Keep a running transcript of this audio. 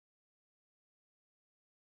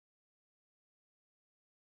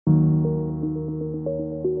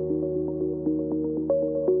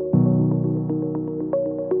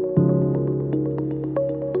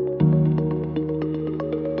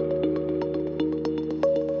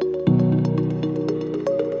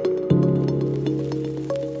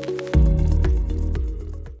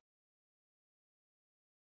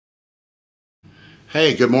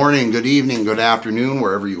Hey, good morning, good evening, good afternoon,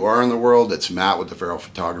 wherever you are in the world. It's Matt with the Feral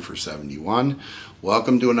Photographer 71.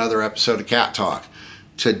 Welcome to another episode of Cat Talk.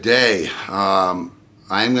 Today, I'm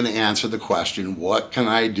going to answer the question, what can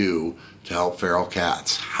I do to help feral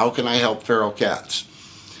cats? How can I help feral cats?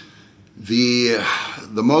 The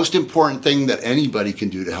most important thing that anybody can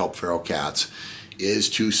do to help feral cats is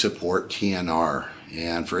to support TNR.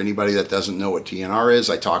 And for anybody that doesn't know what TNR is,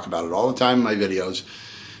 I talk about it all the time in my videos.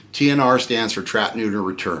 TNR stands for trap, neuter,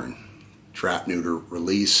 return. Trap, neuter,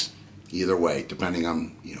 release, either way, depending on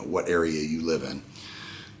what area you live in.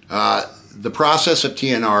 The process of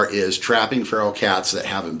TNR is trapping feral cats that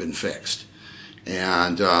haven't been fixed.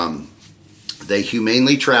 And they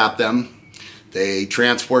humanely trap them. They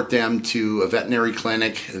transport them to a veterinary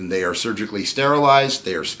clinic and they are surgically sterilized.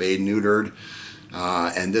 They are spayed and neutered.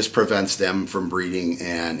 And this prevents them from breeding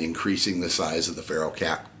and increasing the size of the feral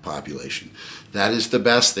cat population. That is the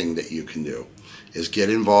best thing that you can do, is get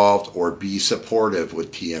involved or be supportive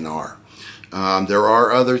with TNR. There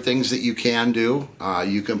are other things that you can do.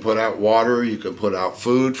 You can put out water, you can put out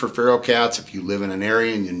food for feral cats. If you live in an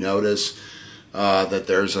area and you notice that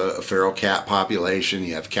there's a feral cat population,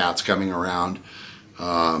 you have cats coming around,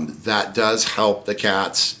 that does help the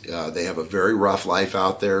cats. They have a very rough life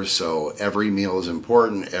out there, so every meal is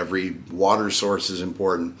important, every water source is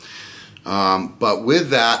important. But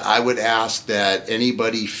with that, I would ask that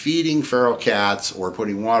anybody feeding feral cats or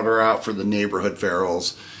putting water out for the neighborhood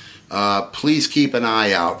ferals, please keep an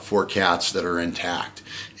eye out for cats that are intact.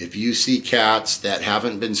 If you see cats that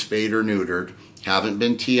haven't been spayed or neutered, haven't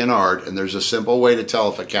been TNR'd, and there's a simple way to tell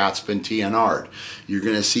if a cat's been TNR'd. You're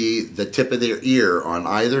going to see the tip of their ear on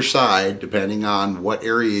either side, depending on what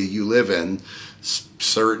area you live in.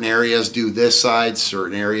 Certain areas do this side,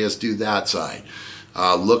 certain areas do that side.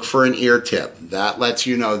 Look for an ear tip. That lets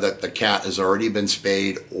you know that the cat has already been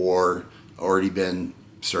spayed or already been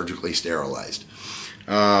surgically sterilized.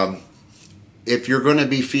 If you're going to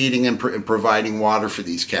be feeding and providing water for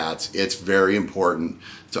these cats, it's very important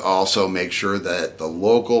to also make sure that the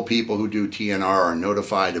local people who do TNR are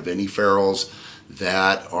notified of any ferals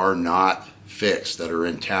that are not fixed, that are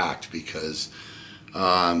intact, because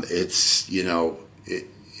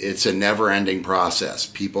it's a never-ending process.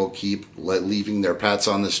 People keep leaving their pets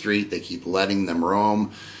on the street. They keep letting them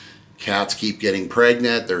roam. Cats keep getting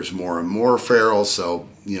pregnant. There's more and more ferals. So,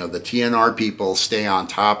 the TNR people stay on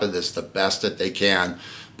top of this the best that they can,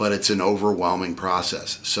 but it's an overwhelming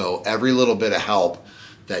process. So every little bit of help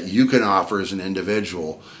that you can offer as an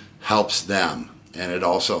individual helps them, and it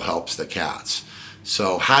also helps the cats.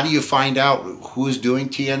 So how do you find out who's doing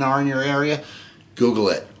TNR in your area? Google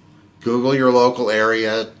it. Google your local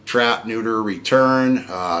area, trap, neuter, return.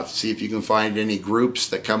 See if you can find any groups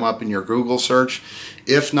that come up in your Google search.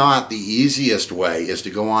 If not, the easiest way is to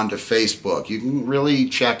go on to Facebook. You can really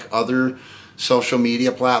check other social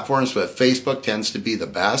media platforms, but Facebook tends to be the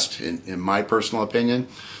best, in my personal opinion.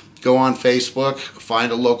 Go on Facebook,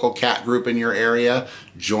 find a local cat group in your area,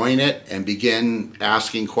 join it, and begin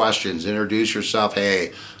asking questions. Introduce yourself.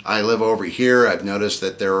 Hey, I live over here. I've noticed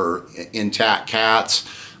that there are intact cats.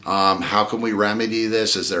 How can we remedy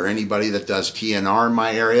this? Is there anybody that does TNR in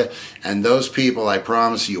my area? And those people, I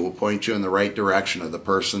promise you, will point you in the right direction of the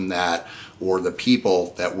person that, or the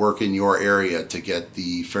people that work in your area to get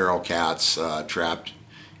the feral cats trapped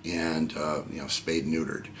and spayed and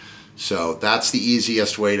neutered. So that's the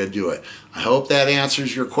easiest way to do it. I hope that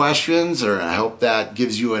answers your questions, or I hope that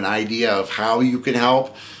gives you an idea of how you can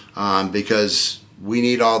help, because we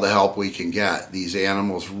need all the help we can get. These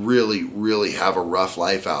animals really, really have a rough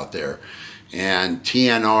life out there. And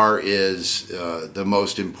TNR is the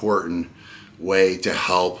most important way to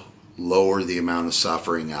help lower the amount of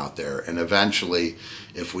suffering out there. And eventually,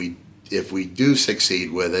 if we do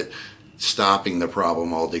succeed with it, stopping the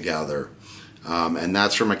problem altogether. And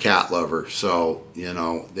that's from a cat lover. So,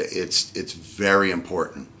 it's very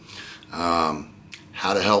important.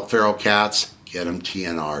 How to help feral cats? Get them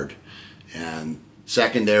TNR'd. And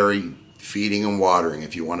secondary, feeding and watering.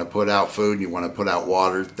 If you want to put out food and you want to put out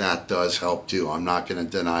water, that does help too. I'm not going to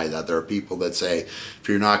deny that. There are people that say, if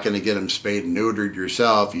you're not going to get them spayed and neutered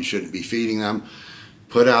yourself, you shouldn't be feeding them.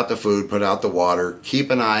 Put out the food, put out the water.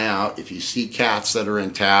 Keep an eye out. If you see cats that are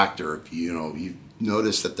intact, or if you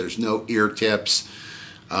notice that there's no ear tips,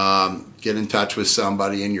 get in touch with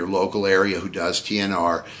somebody in your local area who does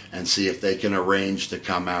TNR and see if they can arrange to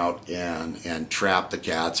come out and trap the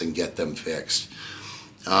cats and get them fixed.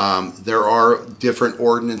 There are different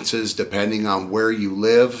ordinances depending on where you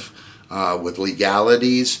live with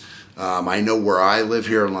legalities. I know where I live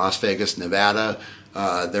here in Las Vegas, Nevada,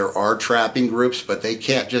 There are trapping groups, but they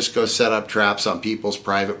can't just go set up traps on people's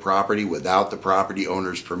private property without the property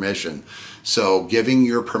owner's permission. So giving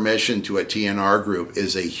your permission to a TNR group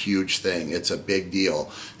is a huge thing. It's a big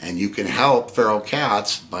deal. And you can help feral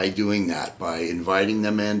cats by doing that, by inviting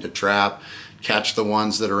them in to trap, catch the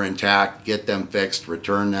ones that are intact, get them fixed,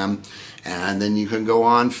 return them, and then you can go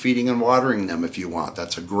on feeding and watering them if you want.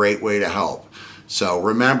 That's a great way to help. So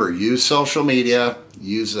remember, use social media,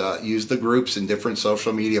 use the groups in different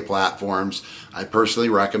social media platforms. I personally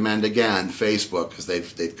recommend, again, Facebook, because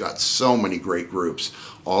they've got so many great groups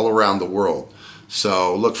all around the world.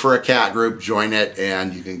 So look for a cat group, join it,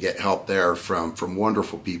 and you can get help there from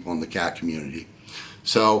wonderful people in the cat community.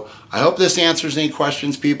 So I hope this answers any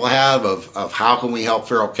questions people have of how can we help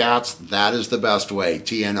feral cats. That is the best way,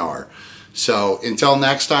 TNR. So until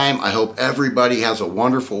next time, I hope everybody has a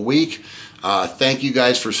wonderful week. Thank you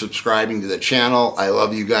guys for subscribing to the channel. I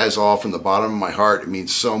love you guys all from the bottom of my heart. It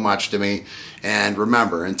means so much to me. And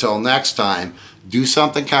remember, until next time, do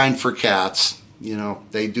something kind for cats. You know,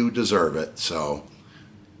 they do deserve it. So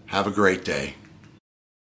have a great day.